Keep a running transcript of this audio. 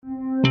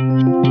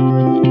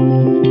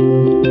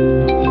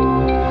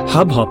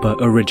Hubhopper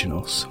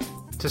Originals.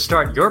 To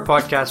start your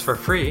podcast for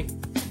free,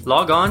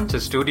 log on to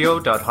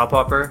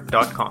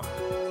studio.hubhopper.com.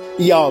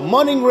 Your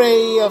morning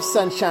ray of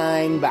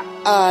sunshine by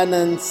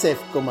Anand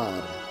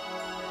Sefkumar.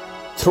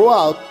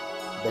 Throughout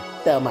the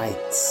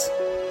termites.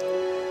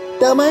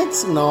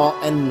 Termites gnaw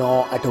and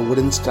gnaw at a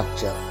wooden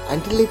structure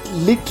until it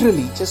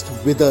literally just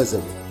withers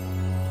away.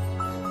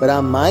 But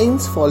our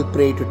minds fall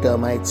prey to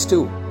termites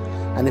too,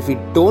 and if we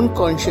don't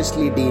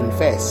consciously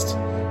de-infest,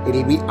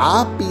 it'll be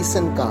our peace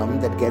and calm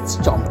that gets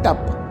chomped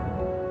up.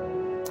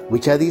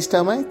 Which are these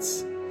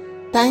termites?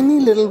 Tiny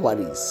little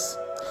worries.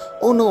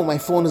 Oh no, my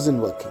phone isn't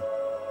working.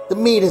 The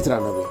maid has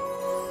run away.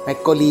 My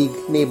colleague,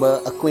 neighbor,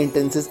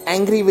 acquaintance is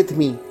angry with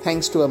me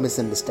thanks to a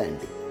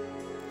misunderstanding.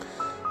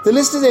 The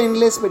list is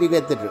endless, but you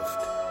get the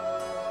drift.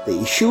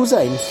 The issues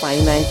are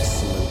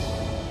infinitesimal,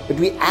 but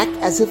we act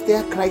as if they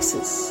are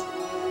crises.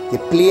 They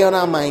play on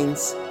our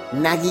minds,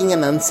 nagging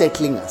and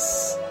unsettling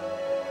us.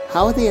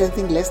 How are they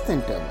anything less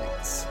than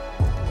termites?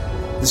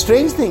 The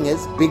strange thing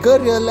is, bigger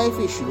real-life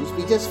issues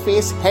we just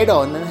face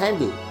head-on and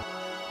handle.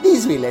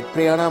 These we let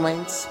prey on our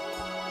minds.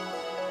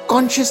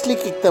 Consciously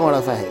kick them out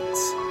of our heads.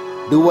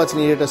 Do what's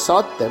needed to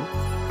sort them,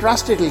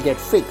 trust it'll get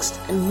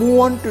fixed, and move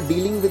on to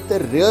dealing with the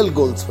real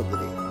goals for the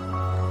day.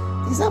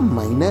 These are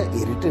minor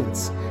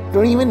irritants.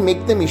 Don't even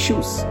make them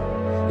issues.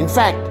 In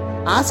fact,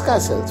 ask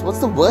ourselves what's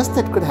the worst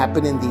that could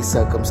happen in these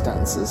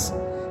circumstances,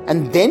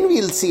 and then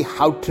we'll see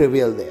how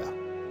trivial they are.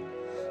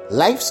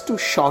 Life's too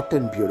short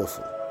and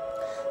beautiful.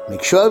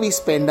 Make sure we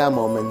spend our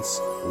moments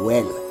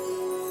well,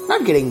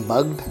 not getting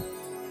bugged.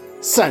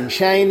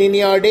 Sunshine in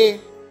your day.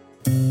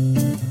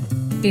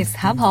 इस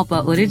Hubhopper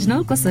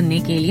original को सुनने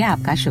के लिए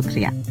आपका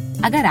शुक्रिया।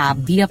 अगर आप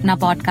भी अपना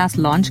पॉडकास्ट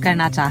लॉन्च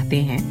करना चाहते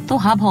हैं, तो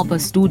हब हॉपर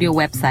स्टूडियो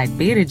वेबसाइट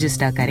पे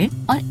रजिस्टर करें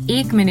और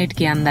 1 मिनट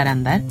के अंदर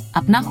अंदर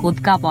अपना खुद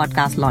का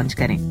पॉडकास्ट लॉन्च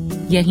करें।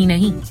 यही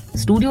नहीं,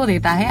 स्टूडियो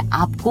देता है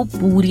आपको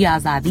पूरी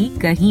आजादी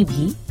कहीं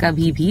भी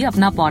कभी भी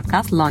अपना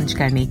पॉडकास्ट लॉन्च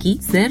करने की,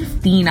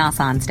 सिर्फ 3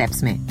 आसान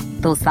स्टेप्स में।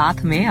 तो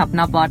साथ में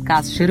अपना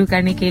पॉडकास्ट शुरू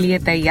करने के लिए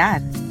तैयार?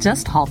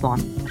 Just hop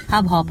on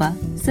hub hopper,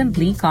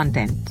 simply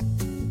content.